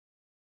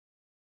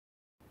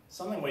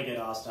Something we get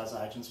asked as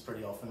agents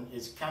pretty often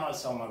is, can I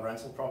sell my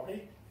rental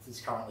property if there's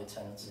currently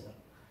tenants in it?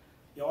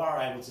 You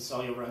are able to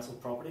sell your rental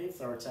property if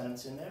there are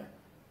tenants in there,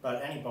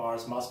 but any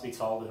buyers must be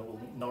told that it will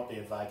not be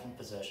a vacant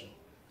possession.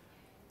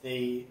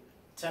 The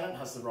tenant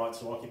has the right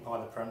to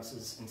occupy the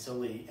premises until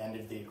the end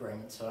of the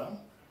agreement term,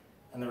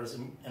 and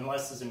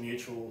unless there's a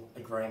mutual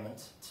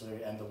agreement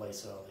to end the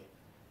lease early.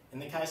 In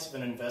the case of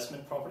an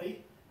investment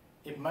property,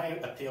 it may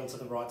appeal to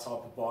the right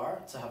type of buyer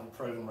to have a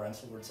proven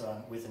rental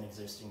return with an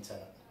existing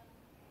tenant.